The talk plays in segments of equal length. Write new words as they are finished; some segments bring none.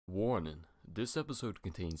Warning, this episode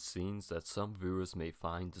contains scenes that some viewers may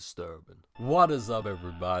find disturbing. What is up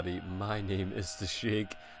everybody, my name is the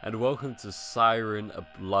Shig, and welcome to Siren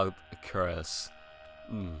Blood Curse.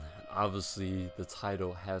 Obviously the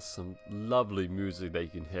title has some lovely music that you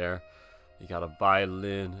can hear. You got a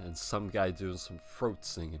violin and some guy doing some throat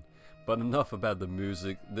singing. But enough about the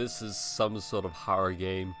music, this is some sort of horror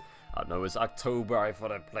game. I know it's October, I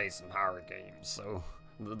thought I'd play some horror games, so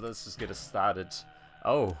let's just get it started.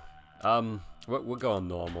 Oh, we're going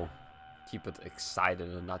normal. Keep it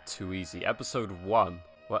exciting and not too easy. Episode 1.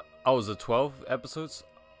 What? Oh, is it 12 episodes?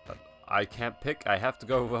 I can't pick. I have to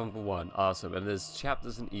go with number 1. Awesome. And there's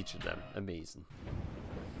chapters in each of them. Amazing.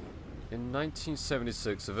 In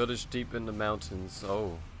 1976, a village deep in the mountains.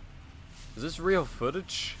 Oh. Is this real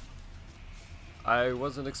footage? I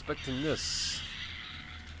wasn't expecting this.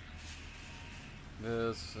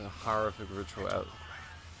 There's a horrific ritual out.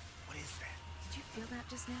 What is that? Did you feel that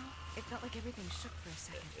just now? It felt like everything shook for a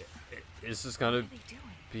second. Is this gonna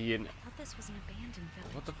be in? I thought this was an abandoned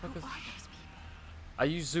village. What the fuck is? Who are those people? Are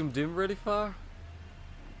you zoomed in really far?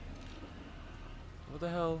 What the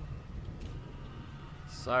hell?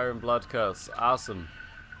 Siren Blood Curse. Awesome.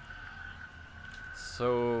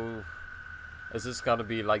 So, is this gonna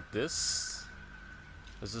be like this?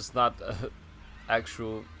 Is this not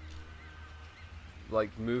actual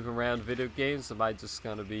like move around video games? Am I just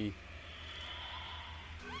gonna be?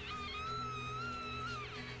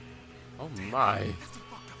 Oh my!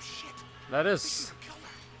 That is.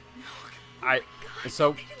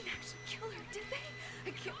 So.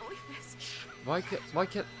 Why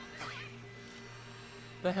can't?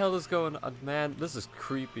 The hell is going on, man? This is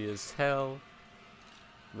creepy as hell.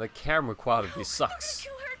 The camera quality sucks.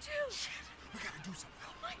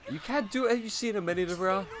 You can't do it. Have you seen a minute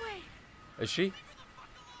around? Is she?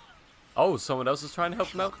 Oh, someone else is trying to help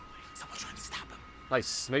him out?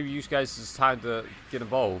 Nice. Maybe you guys it's time to get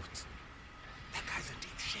involved. That guy's in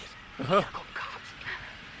deep shit. I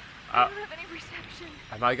don't have any reception.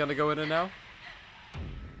 Am I gonna go in there now?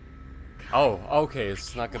 Oh, okay.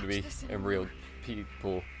 It's not gonna be in real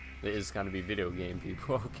people. It is gonna be video game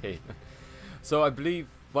people. Okay. So I believe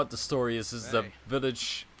what the story is a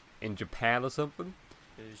village in Japan or something.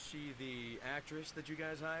 Is she the actress that you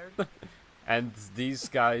guys hired? And these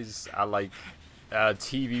guys are like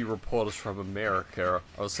TV reporters from America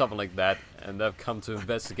or something like that, and they've come to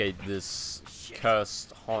investigate this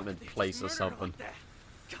cursed haunted place or something.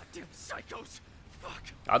 Goddamn psychos! Fuck!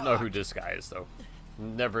 I don't know who this guy is though.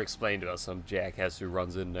 Never explained to us, some jackass who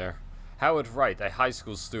runs in there. Howard Wright, a high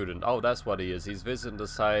school student. Oh, that's what he is. He's visiting the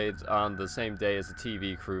site on the same day as the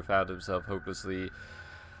TV crew found himself hopelessly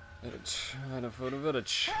trying to find a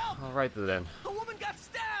village. Alright then. A woman got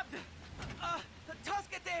stabbed!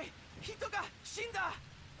 Tasukete! Hito ga shinda!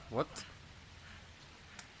 What?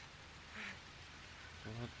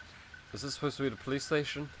 Is this supposed to be the police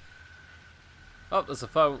station? Oh, there's a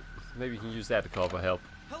phone. Maybe you can use that to call for help.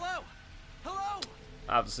 Hello? Hello?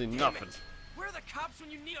 Obviously nothing. Where are the cops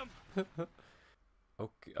when you need them?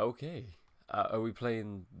 Okay. Are we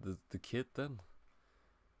playing the kid then?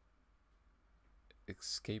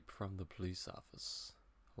 Escape from the police office.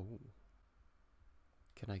 Oh.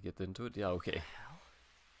 Can I get into it? Yeah, okay.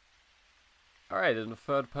 Alright, in the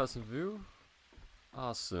third person view.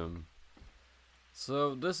 Awesome.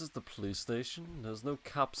 So this is the police station. There's no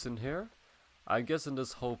cops in here. I'm guessing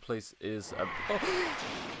this whole place is a... Oh.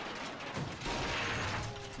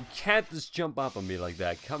 You can't just jump up on me like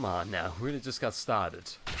that. Come on now. We really just got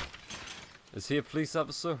started. Is he a police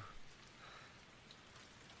officer?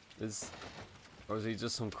 Or is he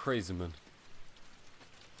just some crazy man?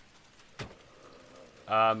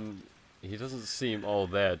 He doesn't seem all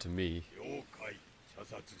there to me.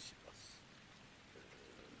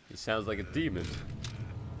 He sounds like a demon.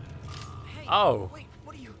 Hey, oh! Wait,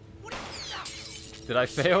 what are you? Did I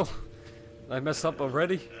fail? Did I mess up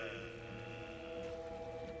already?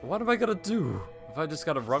 What am I gonna do? If I just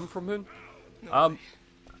gotta run from him?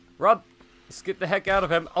 Run! Let's get the heck out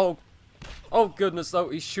of him. Oh! Oh goodness, oh,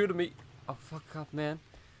 he's shooting me. Oh, fuck up, man.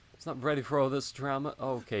 He's not ready for all this drama.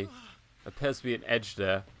 Oh, okay. There appears to be an edge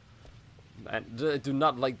there. And I do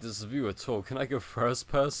not like this view at all. Can I go first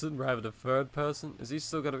person rather than third person? Is he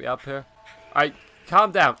still gonna be up here? Alright,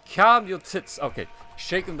 calm down. Calm your tits. Okay,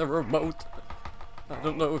 shaking the remote. I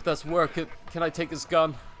don't know if that's working. Can I take his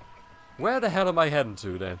gun? Where the hell am I heading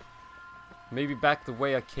to then? Maybe back the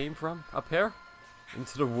way I came from? Up here?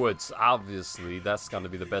 Into the woods. Obviously, that's gonna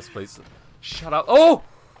be the best place. Shut up. Oh!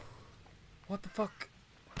 What the fuck?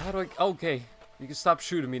 How do I... Okay, you can stop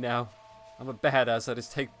shooting me now. I'm a badass. I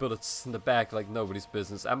just take bullets in the back like nobody's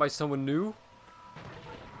business. Am I someone new?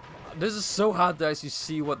 This is so hard to actually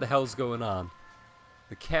see what the hell's going on.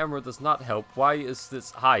 The camera does not help. Why is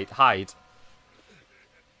this... Hide.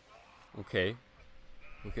 Okay.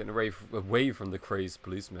 We're getting away from the crazed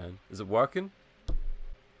policeman. Is it working?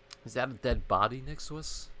 Is that a dead body next to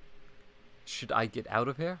us? Should I get out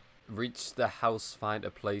of here? Reach the house, find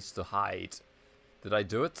a place to hide. Did I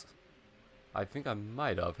do it? I think I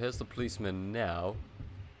might have. Here's the policeman now.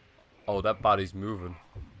 Oh, that body's moving.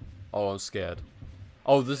 Oh, I'm scared.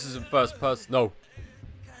 Oh, this is in first person. No.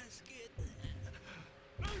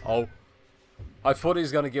 Oh. I thought he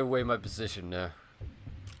was going to give away my position there.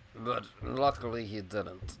 But luckily he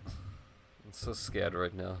didn't. I'm so scared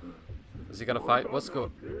right now. Is he going to fight? What's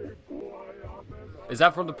going... Is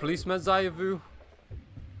that from the policeman's eye of view?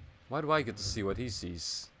 Why do I get to see what he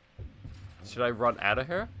sees? Should I run out of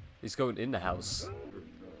here? He's going in the house.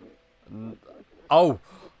 Oh!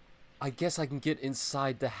 I guess I can get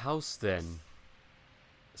inside the house then.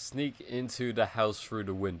 Sneak into the house through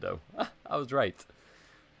the window. I was right.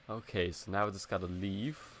 Okay, so now we just gotta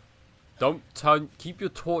leave. Don't turn. Keep your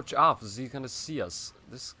torch off, as he's gonna see us.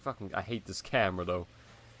 This fucking. I hate this camera though.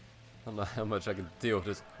 I don't know how much I can deal with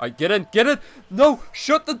this. Alright, get in, get in! No!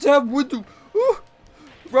 Shut the damn window! Ooh.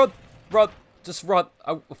 Run! Run! Just run!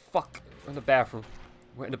 Oh, fuck. We're in the bathroom.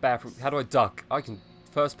 We're in the bathroom. How do I duck? I can.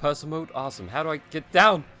 First person mode? Awesome. How do I get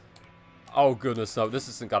down? Oh, goodness, no. This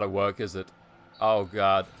isn't gonna work, is it? Oh,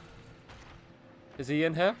 God. Is he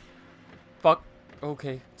in here? Fuck.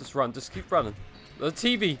 Okay, just run. Just keep running. The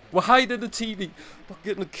TV! We're hiding the TV! Fuck,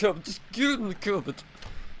 get in the cupboard. Just get in the cupboard.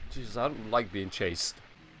 Jesus, I don't like being chased.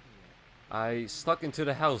 I snuck into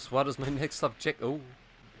the house. What is my next object? Oh,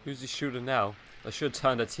 who's he shooting now? I should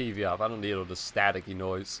turn the TV off. I don't need all the staticky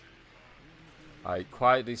noise. I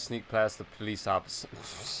quietly sneak past the police officer.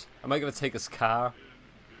 Am I gonna take his car?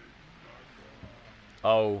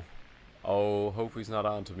 Oh. Oh, hope he's not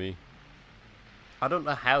onto me. I don't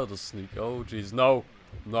know how to sneak. Oh, jeez. No.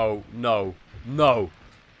 No. No. No.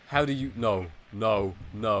 How do you... No. No.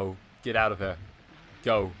 No. Get out of here.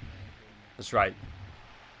 Go. That's right.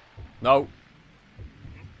 No.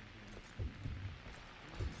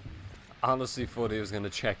 Honestly thought he was going to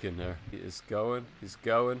check in there. He is going. He's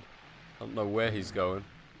going. I don't know where he's going.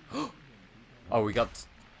 Oh, we got...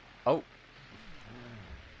 Oh.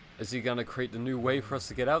 Is he going to create the new way for us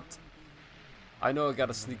to get out? I know I got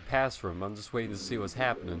to sneak past for him. I'm just waiting to see what's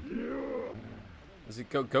happening. Does he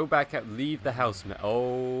go back out? Leave the house, man.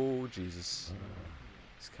 Oh, Jesus.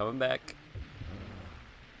 He's coming back.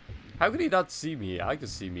 How could he not see me? I could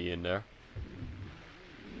see me in there.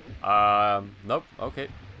 Nope. Okay.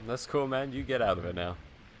 That's cool, man. You get out of it now.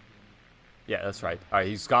 Yeah, that's right. Alright,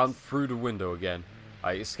 he's gone through the window again.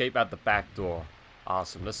 I escape out the back door.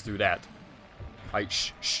 Awesome. Let's do that. Alright,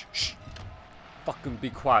 shh. Fucking be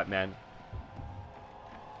quiet, man.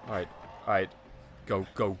 Alright. Go.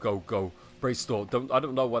 Brace door. I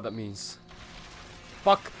don't know what that means.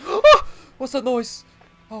 Fuck. Ah! What's that noise?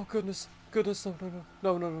 Oh, goodness.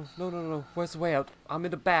 No. Where's the way out? I'm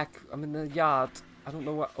in the back. I'm in the yard. I don't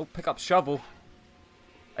know what. Oh, pick up shovel.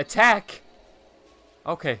 Attack!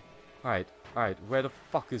 Okay. Alright. Where the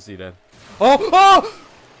fuck is he then? Oh!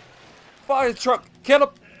 Fire truck! Kill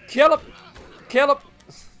him!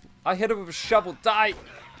 I hit him with a shovel. Die!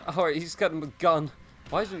 Alright, he's got him a gun.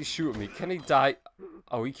 Why isn't he shooting me? Can he die?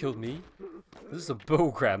 Oh, he killed me? This is a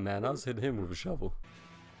bullcrap, man. I was hitting him with a shovel.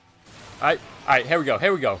 Alright, here we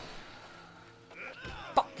go.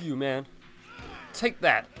 Fuck you, man. Take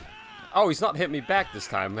that. Oh, he's not hitting me back this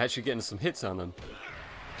time. I'm actually getting some hits on him.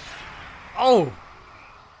 Oh!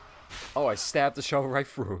 Oh, I stabbed the shovel right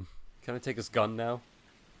through him. Can I take his gun now?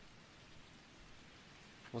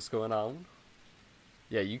 What's going on?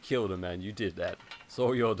 Yeah, you killed him, man. You did that. That's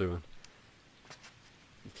all you're doing.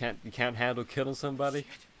 You can't handle killing somebody?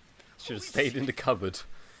 Should have stayed in the cupboard.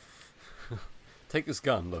 Take his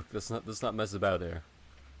gun, look. Let's not mess about here.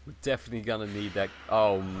 We're definitely gonna need that.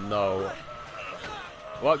 Oh no.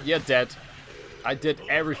 Well, you're dead. I did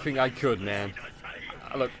everything I could, man.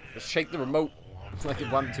 Look, just shake the remote like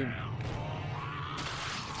it wanted to.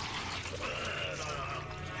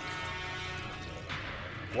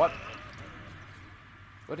 What?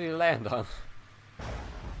 What did he land on?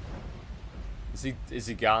 Is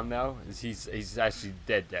he gone now? He's actually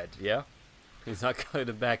dead, yeah? He's not going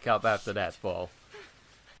to back up after that fall.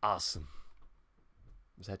 Awesome.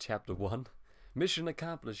 Was that chapter 1? Mission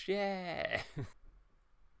accomplished, yeah!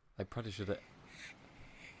 I probably should have...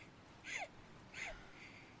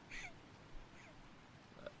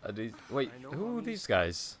 Wait, who are these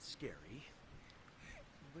guys? Scary.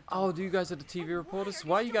 Oh, do you guys are the TV reporters?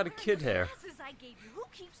 Why you got a kid here? I gave you. Who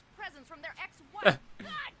keeps presents from their ex-wife?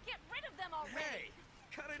 God, get rid of them already. Hey,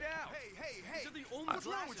 cut it out. Hey! These are the only What's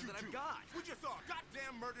wrong with glasses you that two? I've got. We just saw a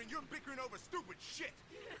goddamn murder and you're bickering over stupid shit.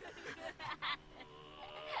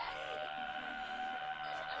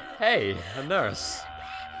 Hey, a nurse.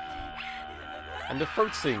 And the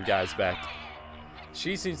throat singing guy's back.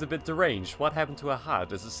 She seems a bit deranged. What happened to her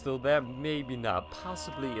heart? Is it still there? Maybe not.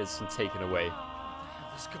 Possibly it's been taken away. What the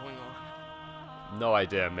hell is going on? No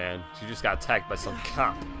idea, man. She just got attacked by some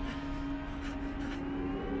cop.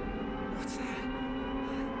 What's that?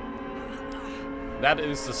 That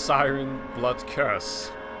is the Siren Blood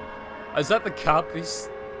Curse. Is that the cop?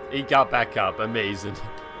 He got back up. Amazing.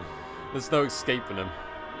 There's no escaping him.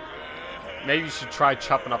 Maybe you should try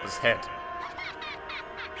chopping up his head.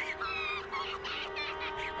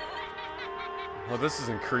 Well, this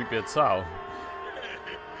isn't creepy at all.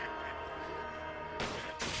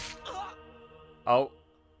 Oh.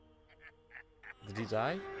 Did he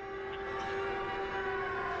die?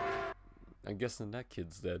 I'm guessing that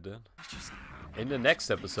kid's dead then. In the next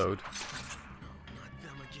episode. Not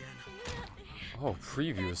them again. Oh,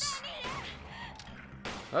 previews.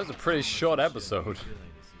 That was a pretty short episode.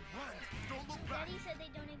 Daddy said they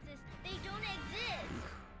don't exist. They don't exist!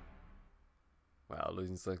 Well, it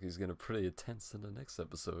looks like he's gonna pretty intense in the next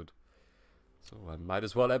episode. So I might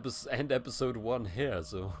as well end episode 1 here,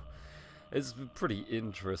 so... It's a pretty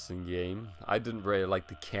interesting game. I didn't really like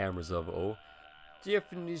the cameras of it all.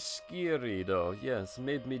 Definitely scary though. Yes,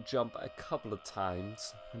 made me jump a couple of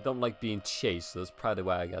times. I don't like being chased, so that's probably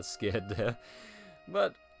why I got scared there.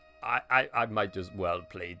 But I might just well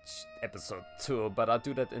play episode 2, but I'll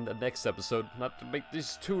do that in the next episode. Not to make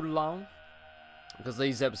this too long, because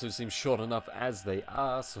these episodes seem short enough as they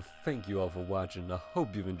are. So thank you all for watching. I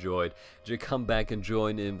hope you've enjoyed. Do come back and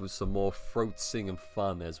join in with some more throat singing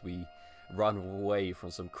fun as we run away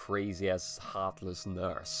from some crazy ass heartless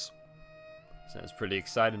nurse. Sounds pretty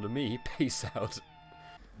exciting to me. Peace out.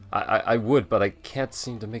 I would, but I can't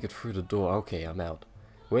seem to make it through the door. Okay, I'm out.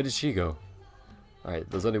 Where did she go? Alright,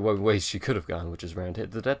 there's only one way she could have gone, which is around here.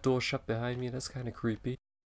 Did that door shut behind me? That's kind of creepy.